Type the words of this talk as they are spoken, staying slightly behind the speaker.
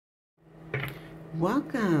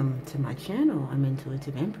Welcome to my channel. I'm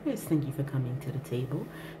Intuitive Empress. Thank you for coming to the table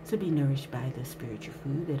to be nourished by the spiritual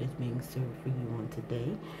food that is being served for you on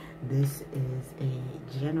today. This is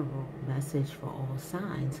a general message for all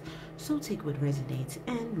signs, so take what resonates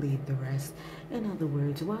and leave the rest. In other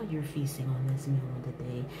words, while you're feasting on this meal of the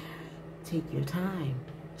day, take your time,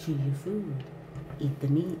 chew your food, eat the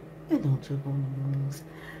meat, and don't choke on the bones.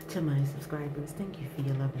 To my subscribers, thank you for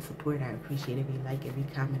your love and support. I appreciate every like, every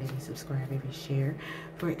comment, every subscribe, every share.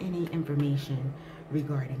 For any information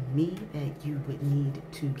regarding me that you would need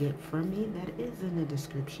to get from me, that is in the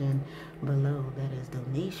description below. That is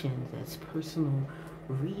donations, that's personal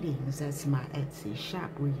readings, that's my Etsy shop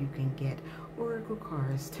where you can get oracle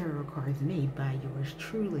cards, tarot cards made by yours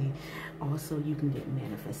truly. Also, you can get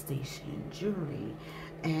manifestation jewelry,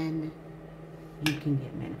 and you can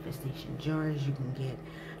get manifestation jars. You can get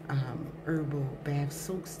herbal bath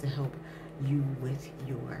soaks to help you with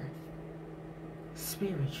your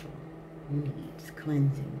spiritual needs,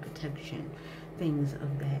 cleansing, protection, things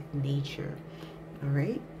of that nature. All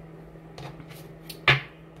right.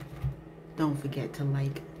 Don't forget to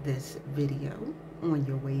like this video on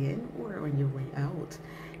your way in or on your way out.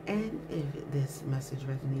 And if this message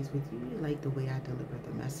resonates with you, you like the way I deliver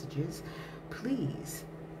the messages, please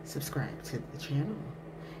subscribe to the channel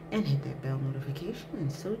and hit that bell notification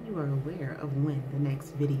so you are aware of when the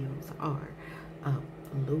next videos are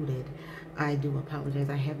uploaded. I do apologize.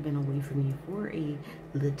 I have been away from you for a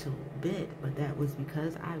little bit, but that was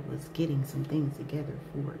because I was getting some things together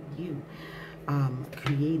for you.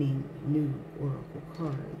 Creating new oracle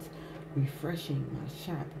cards, refreshing my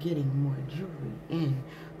shop, getting more jewelry in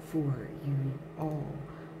for you all.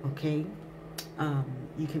 Okay.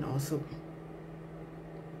 You can also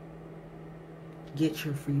get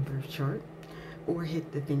your free birth chart or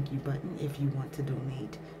hit the thank you button if you want to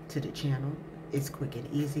donate to the channel. It's quick and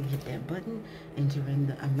easy. Hit that button, enter in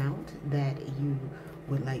the amount that you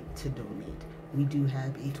would like to donate. We do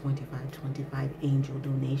have a 25/25 angel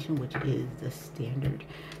donation, which is the standard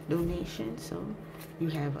donation, so you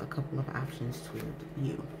have a couple of options toward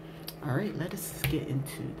you. All right, let us get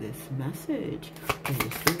into this message. Holy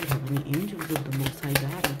Spirit, Heavenly Angels of the Most High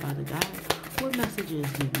God and Father God, what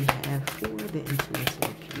messages do we have for the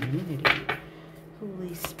intuitive community?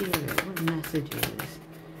 Holy Spirit, what messages?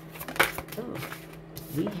 Oh,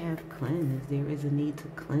 we have cleanse. There is a need to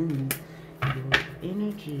cleanse your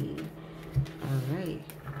energy. All right.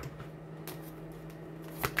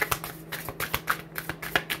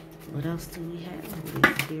 What else do we have,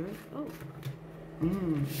 Holy Spirit? Oh,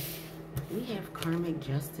 we have karmic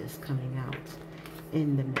justice coming out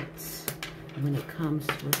in the midst when it comes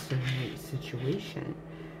to a certain situation.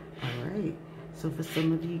 All right. So for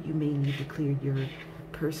some of you, you may need to clear your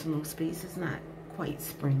personal space. It's not quite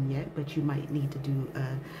spring yet, but you might need to do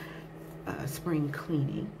a spring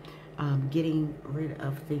cleaning. Getting rid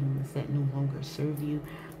of things that no longer serve you.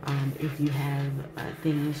 If you have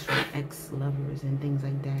things from ex-lovers and things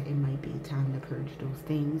like that, it might be time to purge those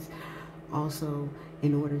things. Also,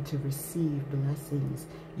 in order to receive blessings,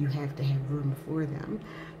 you have to have room for them.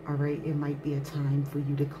 All right, it might be a time for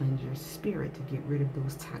you to cleanse your spirit, to get rid of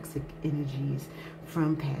those toxic energies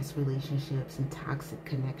from past relationships and toxic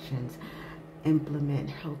connections. Implement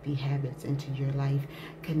healthy habits into your life.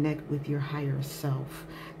 Connect with your higher self.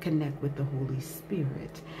 Connect with the Holy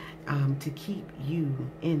Spirit to keep you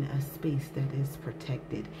in a space that is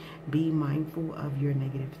protected. Be mindful of your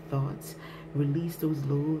negative thoughts. Release those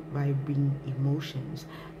low vibrating emotions.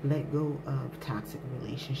 Let go of toxic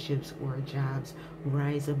relationships or jobs.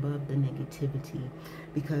 Rise above the negativity,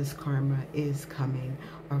 because karma is coming.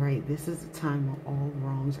 All right, this is a time when all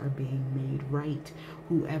wrongs are being made right.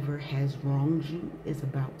 Whoever has wronged you is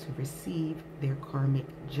about to receive their karmic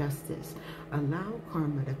justice. Allow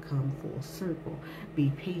karma to come full circle.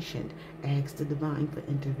 Be patient. Ask the divine for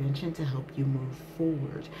intervention to help you move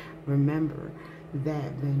forward. Remember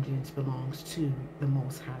that vengeance belongs to the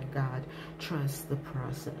Most High God. Trust the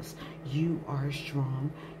process. You are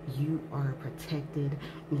strong. You are protected.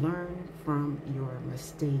 Learn from your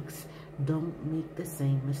mistakes. Don't make the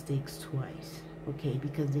same mistakes twice, okay?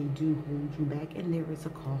 Because they do hold you back, and there is a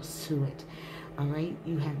cost to it. All right,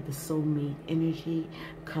 you have the soulmate energy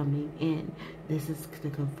coming in. This is to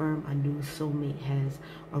confirm a new soulmate has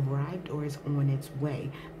arrived or is on its way.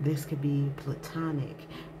 This could be platonic,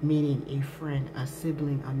 meaning a friend, a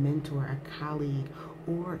sibling, a mentor, a colleague,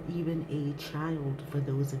 or even a child. For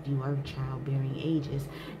those of you who are of childbearing ages,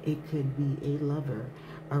 it could be a lover.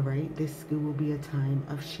 All right, this will be a time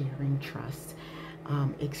of sharing trust,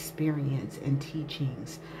 experience, and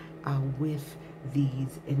teachings with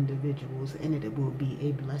these individuals, and it will be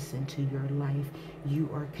a blessing to your life. You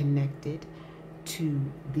are connected to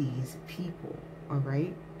these people, all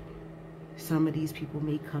right? Some of these people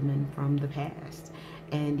may come in from the past,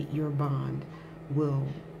 and your bond will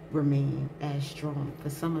remain as strong. For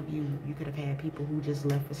some of you, you could have had people who just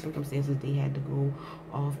left for circumstances. They had to go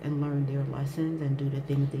off and learn their lessons and do the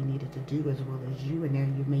things they needed to do, as well as you, and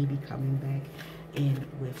now you may be coming back in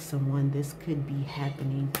with someone. This could be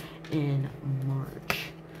happening in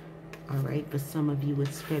March. All right, for some of you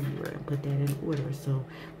it's February. Put that in order. So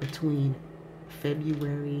between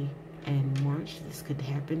February and March, this could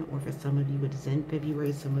happen. Or for some of you it is in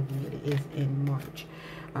February, some of you it is in March.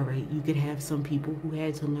 All right, you could have some people who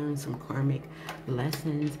had to learn some karmic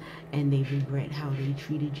lessons, and they regret how they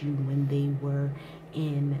treated you when they were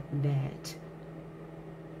in that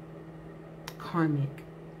karmic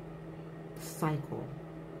cycle.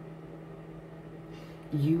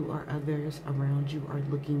 You or others around you are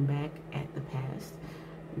looking back at the past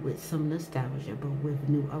with some nostalgia, but with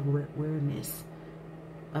new awareness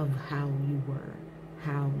of how you were,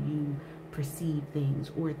 how you perceive things,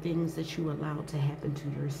 or things that you allowed to happen to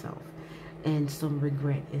yourself, and some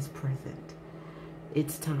regret is present.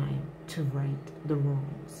 It's time to right the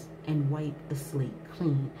wrongs and wipe the slate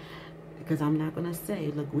clean, because I'm not going to say,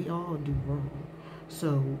 look, we all do wrong.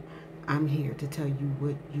 So I'm here to tell you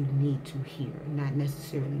what you need to hear, not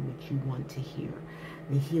necessarily what you want to hear.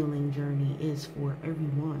 The healing journey is for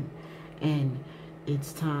everyone, and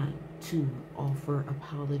it's time to offer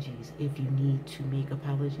apologies if you need to make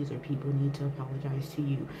apologies, or people need to apologize to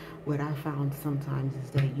you. What I found sometimes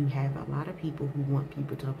is that you have a lot of people who want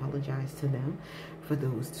people to apologize to them, for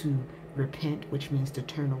those to repent, which means to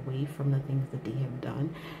turn away from the things that they have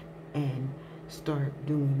done and start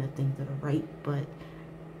doing the things that are right. But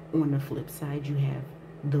on the flip side, you have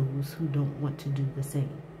those who don't want to do the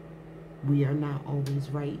same. We are not always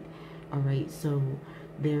right, all right? So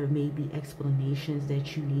there may be explanations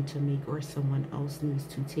that you need to make, or someone else needs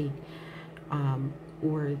to take,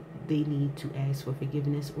 or they need to ask for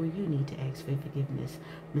forgiveness, or you need to ask for forgiveness.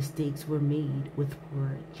 Mistakes were made with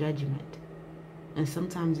poor judgment. And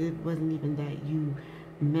sometimes it wasn't even that you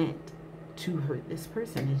meant to hurt this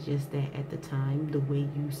person. It's just that at the time, the way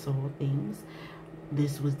you saw things,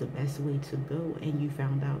 this was the best way to go, and you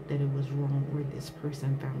found out that it was wrong, or this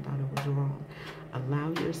person found out it was wrong.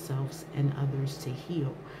 Allow yourselves and others to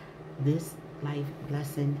heal. This life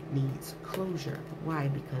lesson needs closure. Why?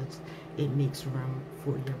 Because it makes room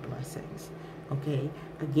for your blessings. Okay?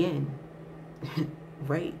 Again,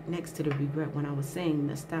 right next to the regret, when I was saying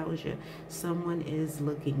nostalgia, someone is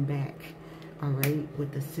looking back, all right,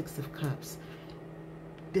 with the Six of Cups.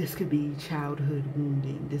 This could be childhood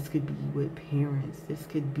wounding. This could be with parents.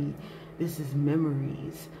 This is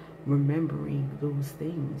memories, remembering those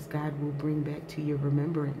things. God will bring back to your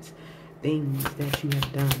remembrance things that you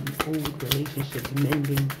have done, old relationships,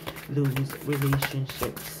 mending those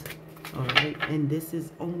relationships. All right. And this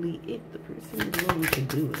is only if the person is willing to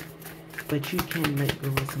do it. But you can let go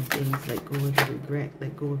of some things, let go of the regret,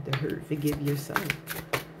 let go of the hurt, forgive yourself.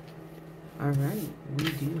 All right.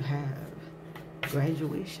 We do have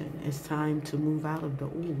graduation. It's time to move out of the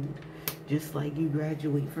old. Just like you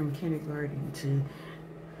graduate from kindergarten to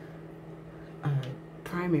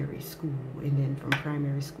primary school, and then from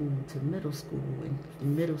primary school to middle school, and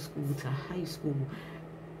from middle school to high school.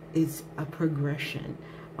 It's a progression,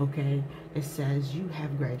 okay? It says you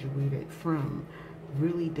have graduated from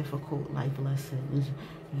really difficult life lessons.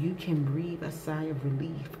 You can breathe a sigh of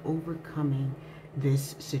relief overcoming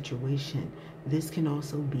this situation. This can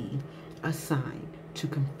also be a sign to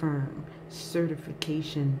confirm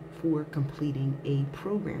certification for completing a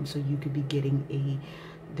program, so you could be getting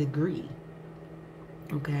a degree.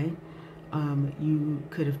 Okay, you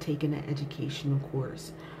could have taken an educational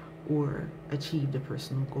course or achieved a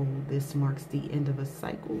personal goal. This marks the end of a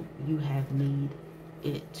cycle. You have made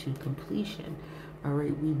it to completion. All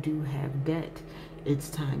right, we do have debt. It's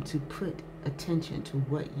time to put attention to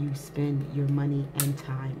what you spend your money and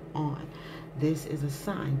time on. This is a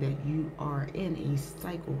sign that you are in a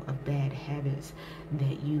cycle of bad habits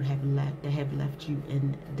that you have left you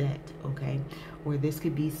in debt, okay? Or this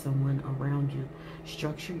could be someone around you.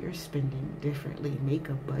 Structure your spending differently. Make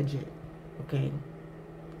a budget, okay?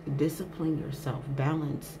 Discipline yourself.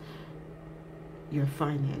 Balance your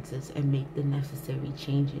finances and make the necessary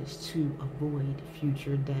changes to avoid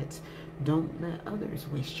future debts. Don't let others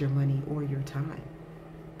waste your money or your time.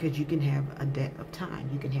 Because you can have a debt of time,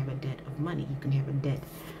 you can have a debt of money, you can have a debt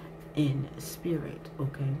in spirit,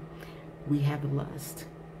 okay? We have lust.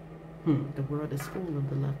 The world is full of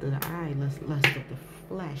the lust of the eye, lust of the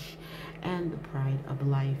flesh, and the pride of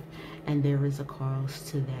life. And there is a cause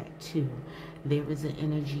to that too. There is an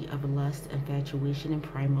energy of lust, infatuation, and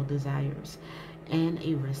primal desires. and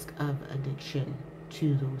a risk of addiction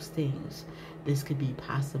to those things. This could be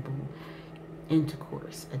possible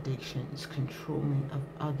intercourse addictions, controlling of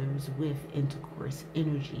others with intercourse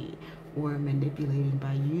energy, or manipulating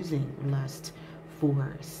by using lust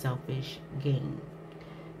for selfish gain.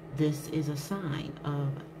 This is a sign of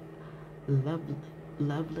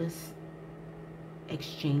loveless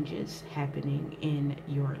exchanges happening in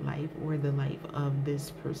your life or the life of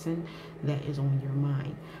this person that is on your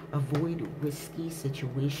mind. Avoid risky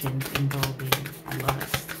situations involving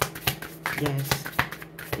lust. Yes,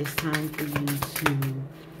 it's time for you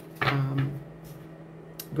to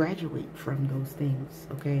graduate from those things,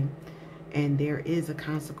 okay? And there is a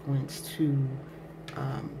consequence to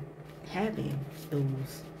having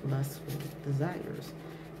those lustful desires.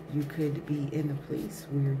 You could be in a place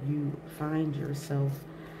where you find yourself,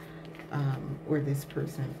 or this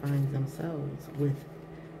person finds themselves with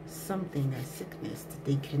something, a sickness that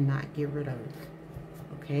they cannot get rid of,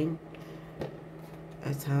 okay?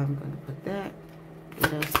 That's how I'm going to put that.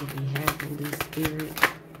 What else do we have, Holy Spirit?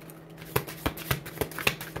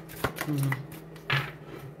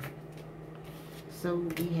 So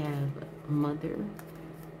we have mother.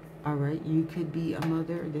 All right, you could be a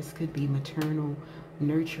mother. This could be maternal,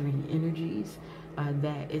 nurturing energies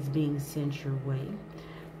that is being sent your way.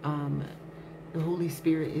 The Holy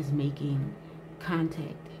Spirit is making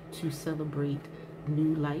contact to celebrate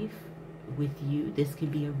new life with you. This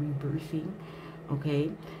could be a rebirthing,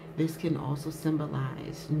 okay? This can also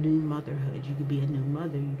symbolize new motherhood. You could be a new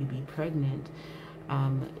mother. You could be pregnant.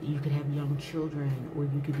 You could have young children, or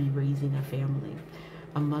you could be raising a family.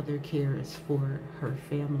 A mother cares for her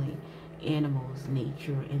family, animals,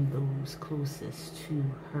 nature, and those closest to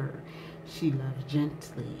her. She loves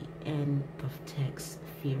gently and protects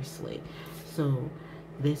fiercely. So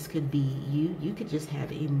this could be you. You could just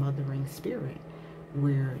have a mothering spirit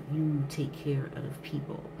where you take care of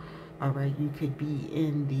people. All right, you could be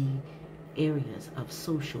in the areas of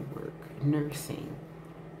social work, nursing,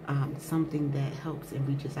 something that helps and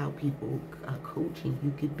reaches out people, coaching.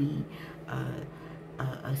 You could be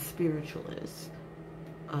a spiritualist,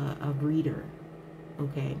 a reader,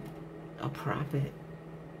 okay, a prophet,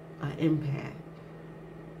 an empath.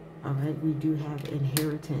 All right, we do have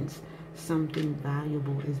inheritance. Something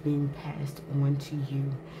valuable is being passed on to you.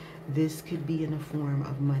 This could be in the form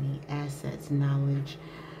of money, assets, knowledge,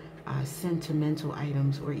 sentimental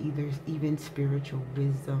items, or even spiritual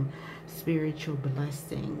wisdom, spiritual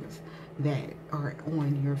blessings that are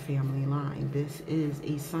on your family line. This is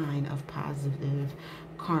a sign of positive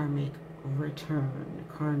karmic return,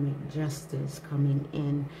 karmic justice coming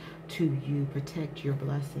in to you. Protect your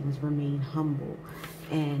blessings. Remain humble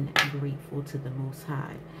and grateful to the Most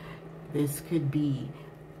High. This could be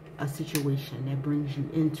a situation that brings you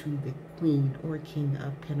into the Queen or King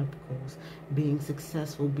of Pentacles, being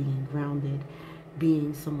successful, being grounded,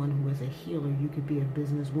 being someone who is a healer. You could be a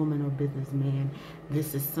businesswoman or businessman.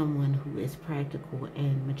 This is someone who is practical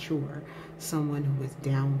and mature, someone who is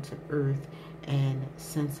down to earth and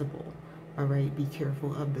sensible. All right, be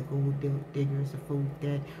careful of the gold diggers, the folk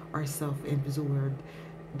that are self-absorbed,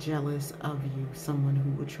 jealous of you, someone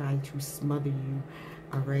who will try to smother you,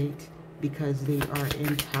 all right, because they are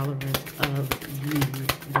intolerant of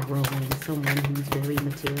you growing. Someone who's very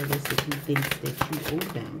materialistic, who thinks that you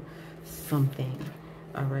owe them something,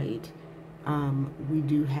 all right? We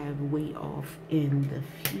do have way off in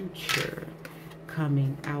the future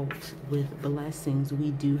coming out with blessings.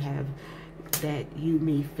 We do have that you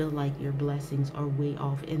may feel like your blessings are way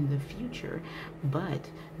off in the future, but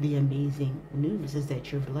the amazing news is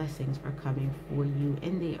that your blessings are coming for you,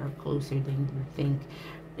 and they are closer than you think,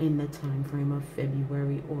 in the time frame of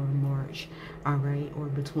February or March, all right, or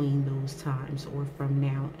between those times, or from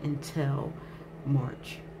now until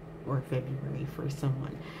March or February for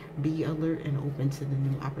someone. Be alert and open to the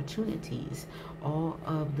new opportunities. All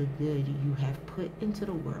of the good you have put into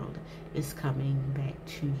the world is coming back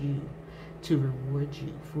to you to reward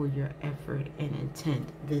you for your effort and intent.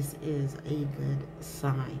 This is a good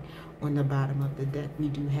sign. On the bottom of the deck, we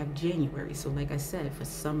do have January. So like I said, for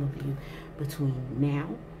some of you, between now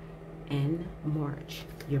and March,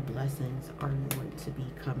 your blessings are going to be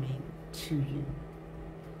coming to you.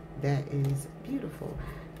 That is beautiful.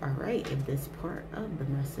 All right, if this part of the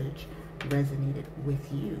message resonated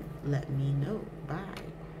with you, let me know by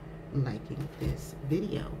liking this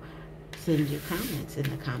video. Send your comments in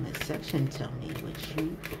the comment section. Tell me what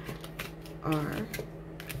you are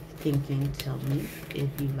thinking. Tell me if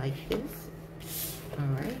you like this. All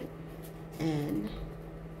right, and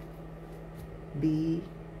be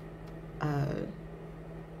an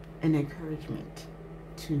encouragement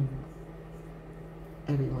to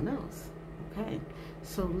everyone else. Okay,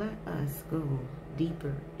 so let us go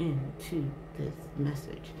deeper into this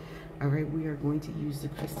message. All right, we are going to use the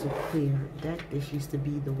crystal clear deck. This used to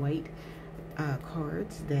be the white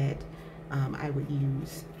cards that I would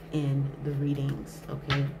use in the readings.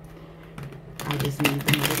 Okay, I just made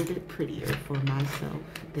them a little bit prettier for myself.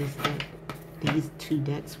 This deck, these two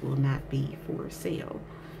decks will not be for sale.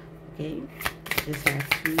 Okay, just have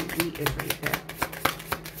to reiterate that.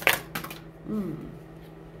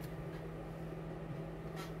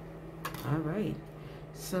 All right,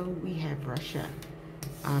 so we have Russia.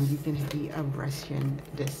 You can be of Russian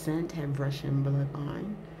descent, have Russian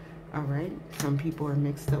bloodline. All right, some people are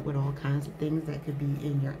mixed up with all kinds of things that could be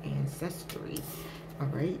in your ancestry. All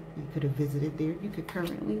right, you could have visited there. You could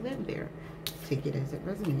currently live there. Take it as it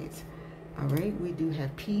resonates. All right, we do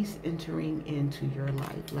have peace entering into your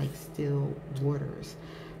life like still waters.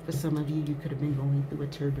 For some of you, you could have been going through a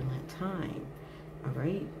turbulent time. All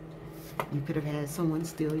right, you could have had someone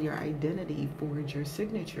steal your identity, forge your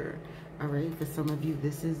signature. All right, for some of you,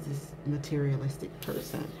 this is this materialistic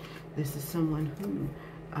person. This is someone who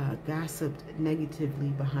gossiped negatively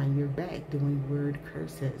behind your back, doing word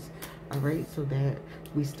curses. All right, so that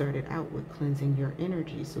we started out with cleansing your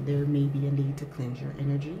energy. So there may be a need to cleanse your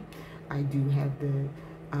energy. I do have the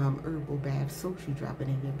herbal bath soap. You drop it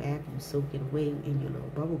in your bath, you soak it away in your little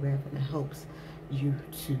bubble bath, and it helps you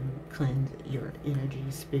to cleanse your energy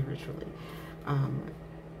spiritually.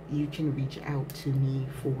 You can reach out to me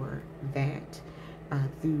for that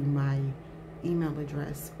through my email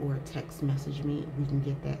address or text message me. We can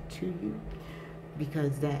get that to you,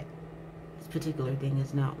 because that particular thing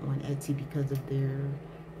is not on Etsy because of their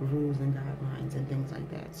rules and guidelines and things like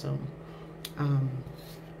that. So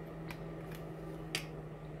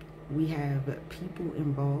we have people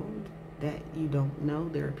involved that you don't know.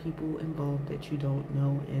 There are people involved that you don't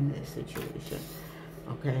know in this situation.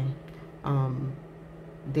 Okay,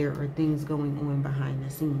 there are things going on behind the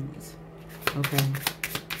scenes. Okay,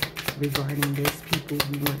 regarding this, people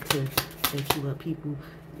who want to set you up, people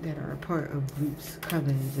that are a part of groups,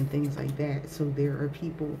 covens, and things like that. So there are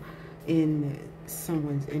people in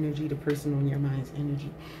someone's energy, the person on your mind's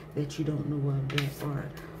energy, that you don't know of, that are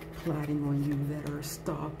plotting on you, that are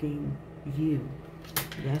stalking you.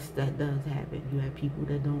 Yes, that does happen. You have people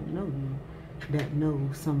that don't know you, that know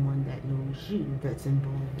someone that knows you, that's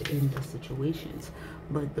involved in the situations.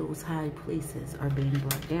 But those high places are being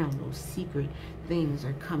brought down. Those secret things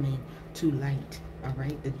are coming to light. All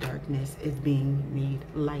right, the darkness is being made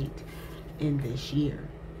light in this year.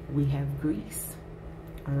 We have Greece.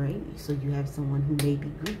 All right, so you have someone who may be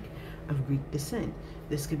Greek, of Greek descent.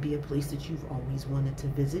 This could be a place that you've always wanted to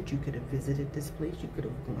visit. You could have visited this place. You could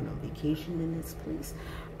have gone on vacation in this place.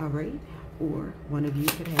 All right, or one of you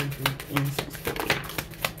could have Greek ancestry.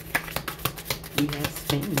 We have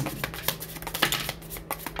Spain.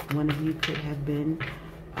 One of you could have been,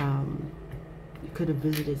 you could have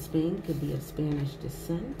visited Spain, could be of Spanish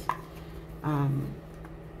descent.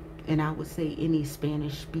 And I would say any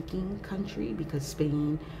Spanish-speaking country, because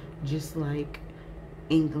Spain, just like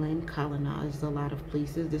England, colonized a lot of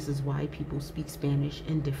places. This is why people speak Spanish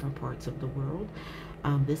in different parts of the world.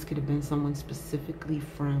 This could have been someone specifically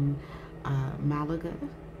from Malaga,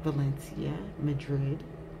 Valencia, Madrid,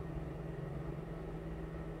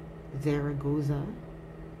 Zaragoza,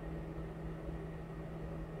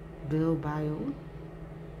 Bilbao,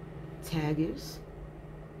 Tagus.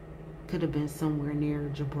 Could have been somewhere near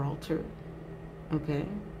Gibraltar. Okay,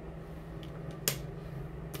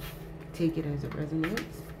 take it as it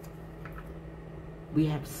resonates. We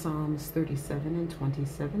have Psalms 37 and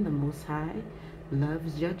 27. The Most High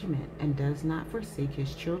loves judgment and does not forsake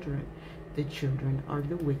his children. The children of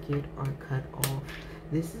the wicked are cut off.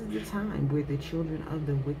 This is the time where the children of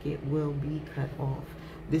the wicked will be cut off.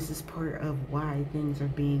 This is part of why things are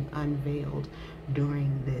being unveiled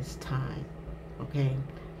during this time. Okay,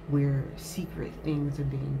 where secret things are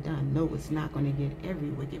being done. No, it's not going to get every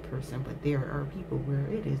wicked person, but there are people where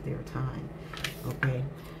it is their time. Okay,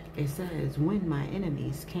 it says, when my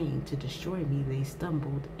enemies came to destroy me, they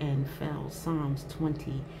stumbled and fell. Psalms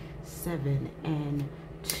 27 and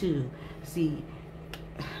 2. See,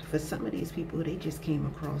 for some of these people, they just came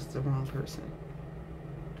across the wrong person.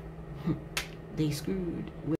 They screwed with